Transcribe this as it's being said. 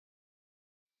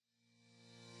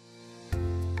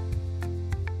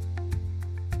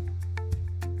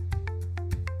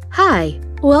Hi,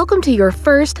 welcome to your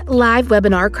first live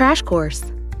webinar crash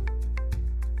course.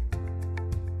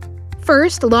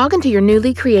 First, log into your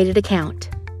newly created account.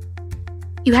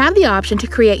 You have the option to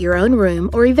create your own room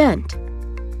or event.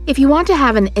 If you want to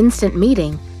have an instant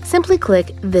meeting, simply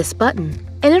click this button,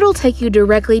 and it'll take you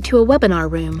directly to a webinar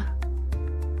room.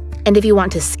 And if you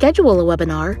want to schedule a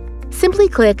webinar, simply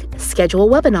click Schedule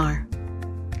Webinar.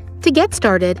 To get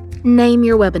started, name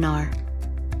your webinar.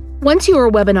 Once your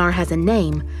webinar has a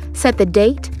name, set the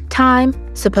date, time,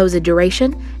 supposed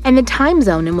duration, and the time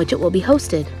zone in which it will be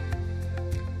hosted.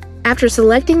 After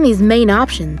selecting these main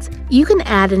options, you can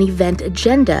add an event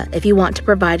agenda if you want to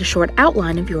provide a short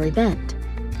outline of your event.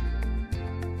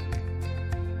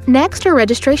 Next are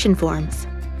registration forms.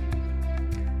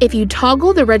 If you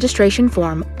toggle the registration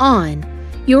form on,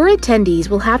 your attendees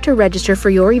will have to register for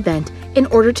your event in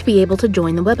order to be able to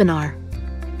join the webinar.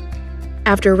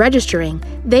 After registering,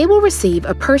 they will receive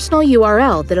a personal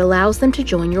URL that allows them to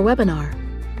join your webinar.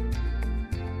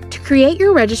 To create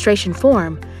your registration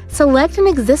form, select an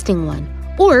existing one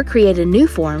or create a new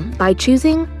form by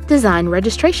choosing Design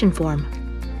Registration Form.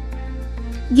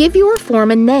 Give your form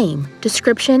a name,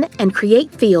 description, and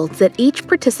create fields that each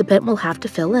participant will have to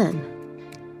fill in.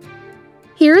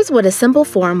 Here is what a simple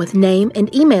form with name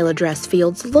and email address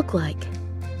fields look like.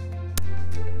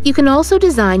 You can also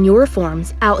design your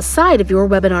forms outside of your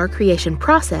webinar creation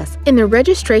process in the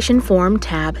Registration Form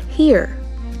tab here.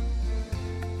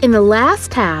 In the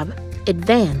last tab,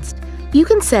 Advanced, you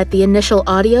can set the initial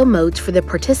audio modes for the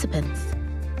participants.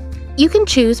 You can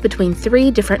choose between 3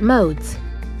 different modes.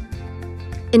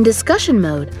 In discussion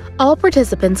mode, all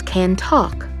participants can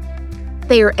talk.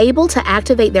 They are able to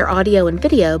activate their audio and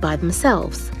video by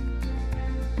themselves.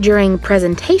 During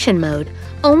presentation mode,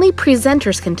 only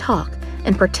presenters can talk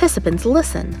and participants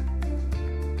listen.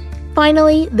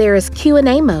 Finally, there is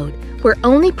Q&A mode, where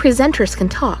only presenters can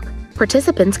talk.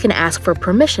 Participants can ask for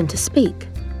permission to speak.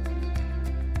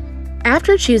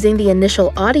 After choosing the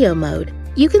initial audio mode,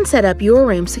 you can set up your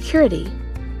room security.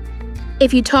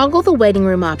 If you toggle the waiting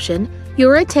room option,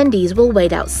 your attendees will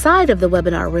wait outside of the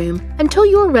webinar room until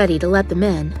you're ready to let them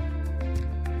in.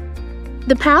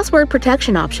 The password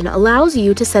protection option allows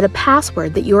you to set a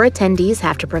password that your attendees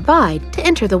have to provide to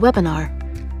enter the webinar.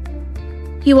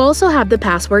 You also have the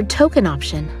password token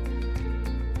option.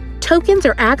 Tokens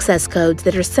are access codes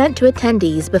that are sent to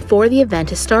attendees before the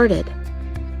event is started.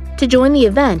 To join the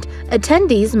event,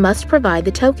 attendees must provide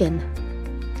the token.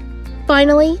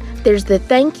 Finally, there's the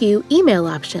Thank You email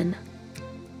option.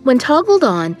 When toggled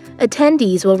on,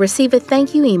 attendees will receive a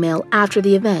thank you email after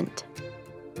the event.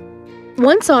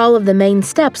 Once all of the main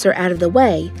steps are out of the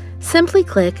way, simply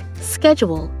click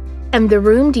Schedule, and the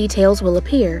room details will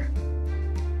appear.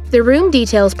 The room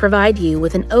details provide you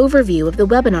with an overview of the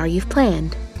webinar you've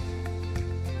planned.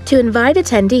 To invite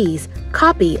attendees,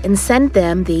 copy and send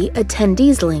them the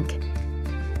Attendees link.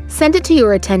 Send it to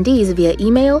your attendees via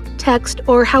email, text,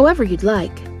 or however you'd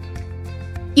like.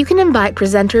 You can invite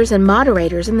presenters and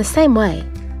moderators in the same way.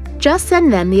 Just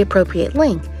send them the appropriate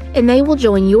link, and they will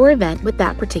join your event with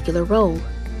that particular role.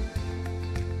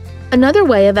 Another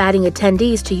way of adding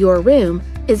attendees to your room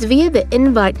is via the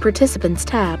Invite Participants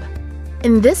tab.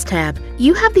 In this tab,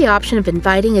 you have the option of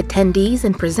inviting attendees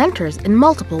and presenters in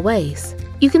multiple ways.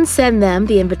 You can send them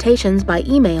the invitations by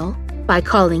email, by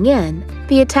calling in,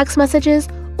 via text messages,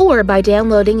 or by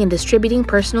downloading and distributing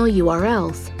personal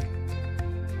URLs.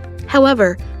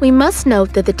 However, we must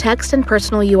note that the text and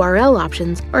personal URL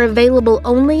options are available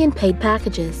only in paid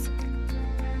packages.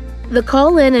 The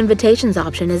call-in invitations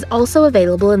option is also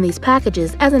available in these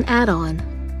packages as an add-on.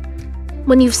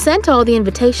 When you've sent all the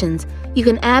invitations, you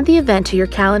can add the event to your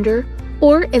calendar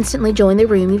or instantly join the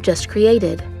room you've just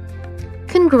created.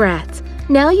 Congrats!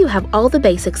 Now you have all the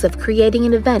basics of creating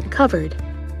an event covered.